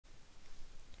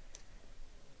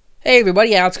Hey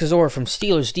everybody, Alex Kozora from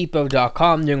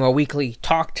SteelersDepot.com doing our weekly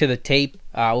talk to the tape.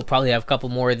 We'll probably have a couple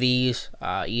more of these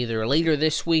either later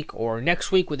this week or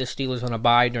next week with the Steelers on a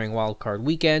bye during Wild Card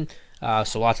Weekend.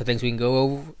 So lots of things we can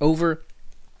go over.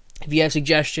 If you have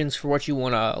suggestions for what you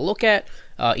want to look at,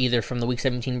 either from the Week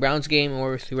 17 Browns game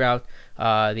or throughout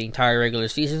the entire regular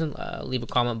season, leave a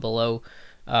comment below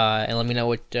and let me know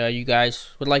what you guys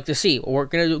would like to see. What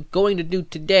we're going to do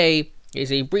today is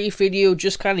a brief video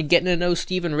just kind of getting to know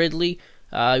Stevan Ridley.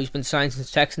 He's been signed since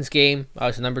Texans game.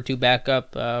 He's a number 2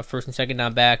 backup, first and second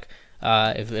down back.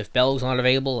 If Bell's not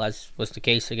available, as was the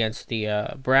case against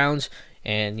the Browns,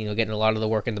 and getting a lot of the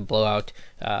work in the blowout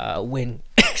win,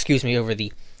 excuse me, over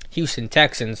the Houston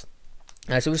Texans.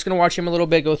 So we're just gonna watch him a little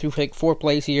bit, go through like 4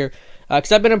 plays here,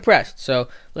 because I've been impressed. So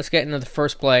let's get into the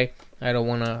first play. I don't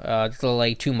want to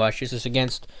delay too much. This is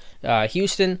against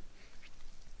Houston.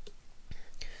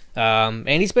 And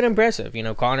he's been impressive.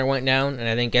 Connor went down, and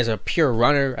I think as a pure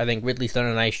runner, I think Ridley's done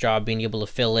a nice job being able to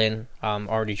fill in.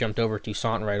 Already jumped over to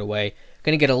Toussaint right away.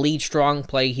 Going to get a lead strong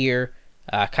play here.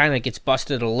 Kind of gets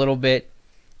busted a little bit.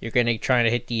 You're going to try to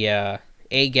hit the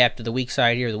A gap to the weak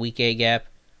side here, the weak A gap.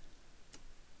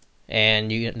 And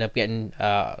you end up getting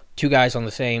 2 guys on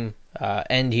the same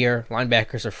end here.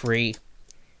 Linebackers are free.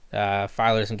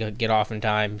 Filer doesn't get off in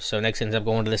time, so Nix ends up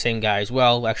going to the same guy as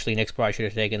well. Actually, Nix probably should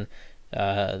have taken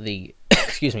the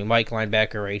excuse me, Mike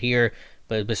linebacker right here,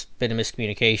 but a bit of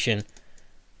miscommunication.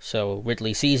 So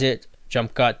Ridley sees it,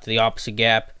 jump cut to the opposite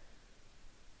gap,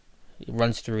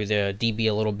 runs through the DB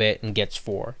a little bit and gets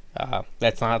 4.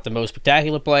 That's not the most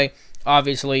spectacular play,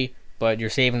 obviously, but your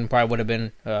saving probably would have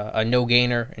been a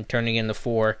no-gainer and turning into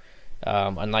 4.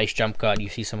 A nice jump cut. You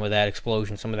see some of that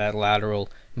explosion, some of that lateral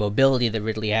mobility that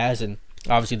Ridley has, and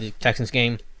obviously the Texans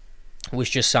game was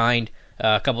just signed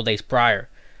a couple days prior.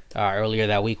 Earlier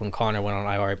that week when Connor went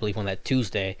on IR, I believe on that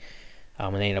Tuesday,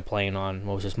 and they ended up playing on,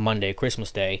 what was this, Monday,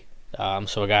 Christmas Day.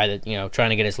 So a guy that, trying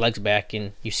to get his legs back,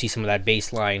 and you see some of that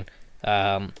baseline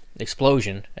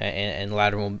explosion and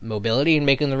lateral mobility, and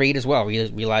making the read as well,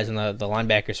 realizing the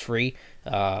linebacker's free,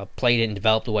 played it and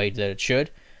developed the way that it should,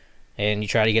 and you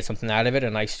try to get something out of it, a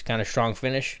nice kind of strong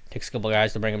finish. Takes a couple of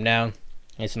guys to bring him down,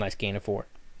 and it's a nice gain of 4.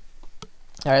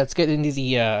 All right, let's get into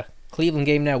the Cleveland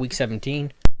game now, Week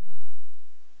 17.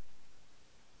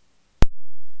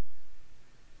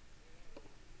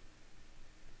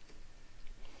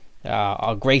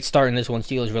 A great start in this one.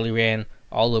 Steelers really ran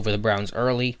all over the Browns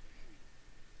early.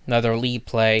 Another lead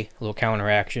play, a little counter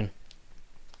action.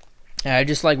 I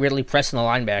just like Ridley pressing the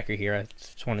linebacker here.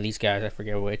 It's one of these guys, I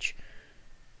forget which.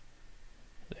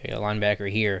 The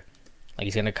linebacker here. Like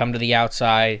he's going to come to the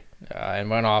outside and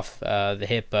run off the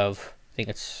hip of, I think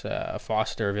it's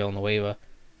Foster, Villanueva.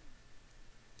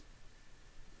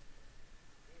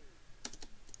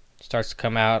 Starts to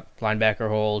come out, linebacker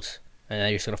holds. And then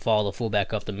you're just going to follow the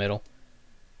fullback up the middle.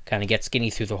 Kind of get skinny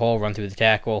through the hole, run through the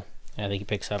tackle. And I think he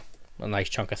picks up a nice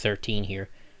chunk of 13 here.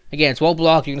 Again, it's well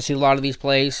blocked. You're going to see a lot of these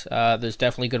plays. There's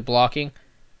definitely good blocking.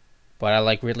 But I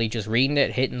like Ridley just reading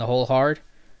it, hitting the hole hard,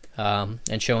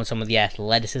 and showing some of the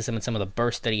athleticism and some of the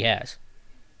burst that he has.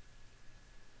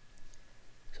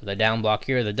 So the down block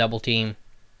here, the double team.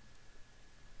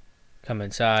 Come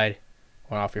inside,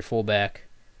 one off your fullback,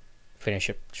 finish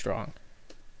it strong.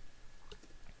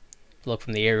 Look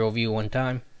from the aerial view one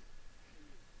time.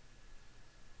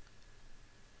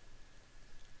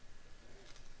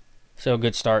 So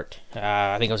good start.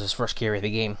 I think it was his first carry of the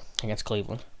game against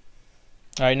Cleveland.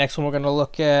 All right, next one we're going to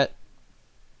look at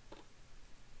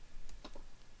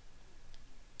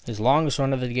his longest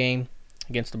run of the game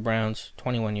against the Browns,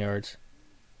 21 yards.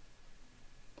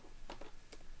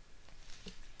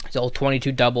 His old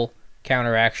 22 double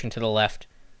counter action to the left.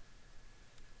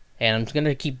 And I'm going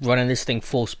to keep running this thing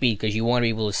full speed because you want to be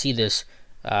able to see this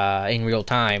in real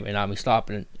time and not be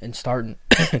stopping and starting.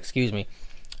 Excuse me.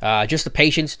 Just the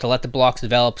patience to let the blocks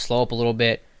develop, slow up a little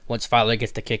bit. Once Filer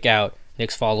gets the kick out,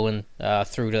 Nick's following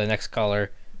through to the next color.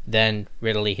 Then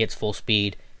Ridley hits full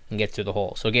speed and gets through the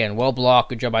hole. So again, well blocked.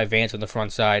 Good job by Vance on the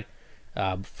front side.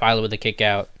 Filer with the kick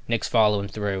out. Nick's following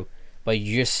through. But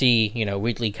you just see,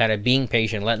 Ridley kind of being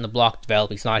patient, letting the block develop.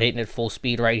 He's not hitting it full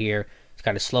speed right here.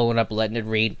 Kind of slowing up, letting it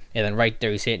read, and then right there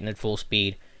he's hitting at full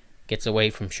speed. Gets away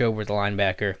from Schober, the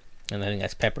linebacker, and I think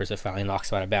that's Peppers that finally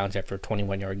knocks him out of bounds after a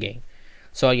 21-yard gain.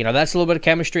 So, that's a little bit of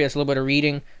chemistry, that's a little bit of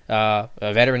reading. A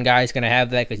veteran guy is going to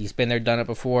have that because he's been there, done it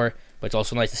before, but it's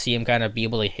also nice to see him kind of be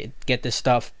able to get this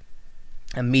stuff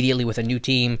immediately with a new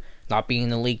team, not being in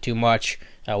the league too much.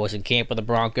 Was in camp with the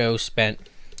Broncos, spent,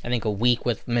 I think, a week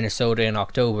with Minnesota in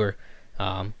October.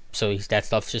 So that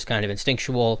stuff's just kind of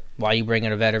instinctual. Why you bring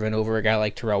in a veteran over a guy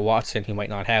like Terrell Watson, who might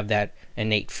not have that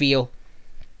innate feel.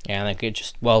 And I think it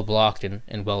just well blocked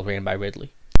and well ran by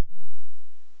Ridley.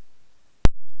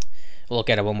 We'll look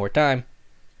at it one more time.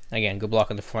 Again, good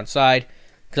block on the front side.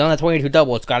 Because on that 22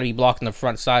 double, it's got to be blocked on the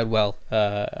front side well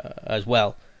as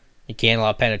well. You can't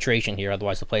allow penetration here,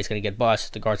 otherwise the play's going to get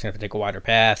bust. The guard's going to have to take a wider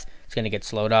path. It's going to get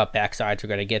slowed up. Backsides are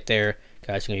going to get there.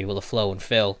 Guys are going to be able to flow and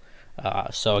fill.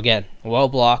 So again, well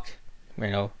blocked,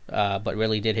 but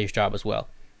really did his job as well.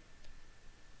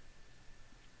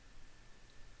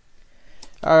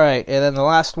 All right, and then the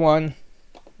last one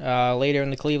later in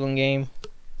the Cleveland game.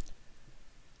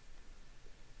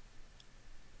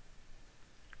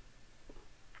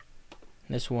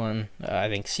 This one, I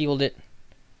think, sealed it.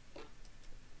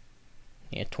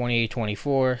 Yeah, 28-24,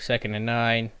 2nd and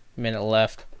 9, minute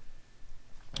left,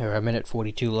 or a minute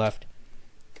 42 left.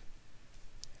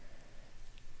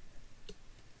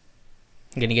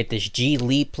 I'm going to get this G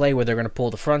leap play where they're going to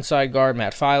pull the front side guard,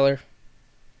 Matt Filer.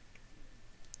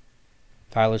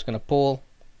 Filer's going to pull.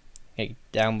 A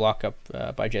down block up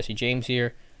by Jesse James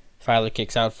here. Filer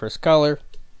kicks out first color.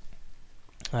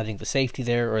 I think the safety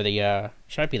there, or the,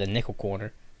 should be the nickel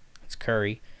corner. It's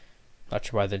Curry. Not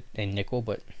sure why they're in nickel,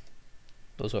 but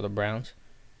those are the Browns.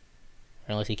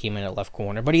 Unless he came in at left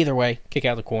corner. But either way, kick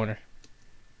out the corner.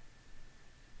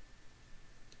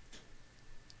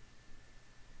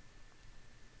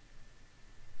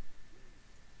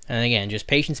 And again, just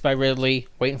patience by Ridley,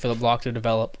 waiting for the block to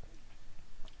develop.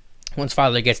 Once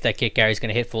Filer gets that kick out, he's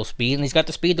going to hit full speed, and he's got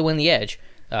the speed to win the edge.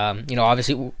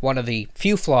 Obviously, one of the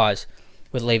few flaws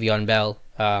with Le'Veon Bell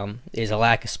is a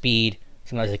lack of speed.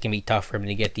 Sometimes it can be tough for him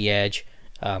to get the edge.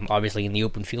 Obviously, in the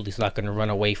open field, he's not going to run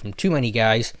away from too many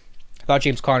guys. I thought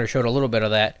James Conner showed a little bit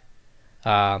of that.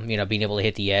 Being able to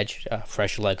hit the edge.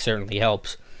 Fresh leg certainly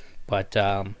helps. But,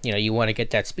 you want to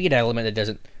get that speed element that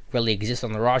doesn't really exist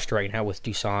on the roster right now with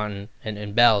Toussaint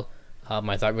and Bell.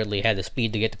 I thought Ridley had the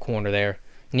speed to get the corner there,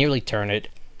 nearly turn it,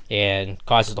 and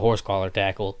causes the horse collar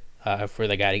tackle for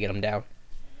the guy to get him down.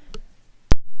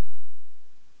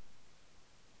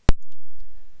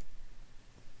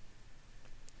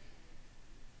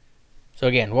 So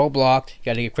again, well blocked.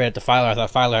 Got to give credit to Filer. I thought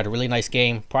Filer had a really nice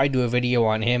game. Probably do a video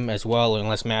on him as well,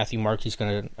 unless Matthew Markey's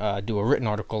going to do a written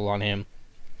article on him.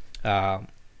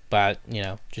 But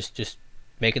just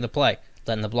making the play,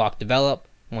 letting the block develop.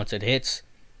 Once it hits,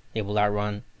 able to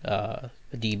outrun the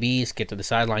DBs, get to the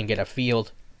sideline, get upfield,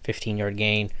 15-yard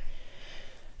gain,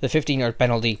 the 15-yard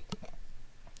penalty,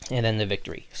 and then the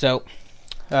victory. So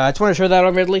I just want to show that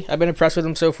on Ridley. I've been impressed with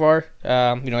him so far.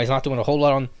 He's not doing a whole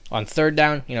lot on third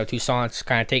down. Toussaint's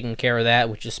kind of taking care of that,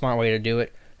 which is a smart way to do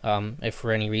it. If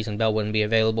for any reason Bell wouldn't be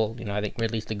available, I think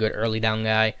Ridley's the good early down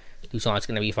guy. Toussaint's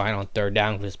going to be fine on third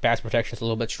down because his pass protection is a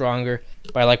little bit stronger.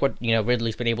 But I like what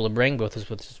Ridley's been able to bring, both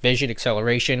with his vision,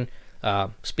 acceleration,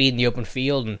 speed in the open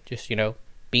field, and just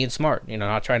being smart.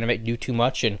 Not trying to do too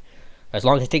much. And as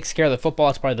long as he takes care of the football,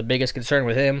 it's probably the biggest concern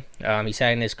with him. He's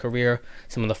had in his career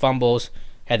some of the fumbles.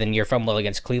 Had the near fumble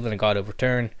against Cleveland and got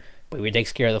overturned. But if he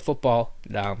takes care of the football,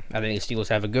 I think the Steelers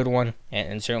have a good one,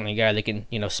 and certainly a guy that can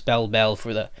spell Bell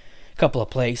for the couple of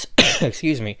plays.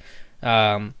 Excuse me.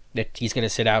 That he's going to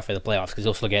sit out for the playoffs because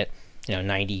he'll still get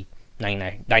 95%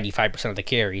 of the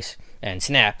carries and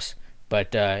snaps.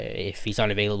 But if he's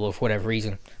unavailable for whatever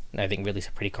reason, I think Ridley's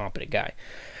a pretty competent guy.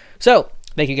 So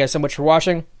thank you guys so much for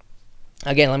watching.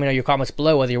 Again, let me know your comments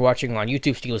below whether you're watching on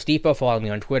YouTube, Steelers Depot. Follow me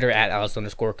on Twitter at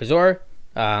Alice_Kozora.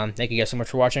 Thank you guys so much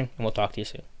for watching, and we'll talk to you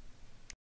soon.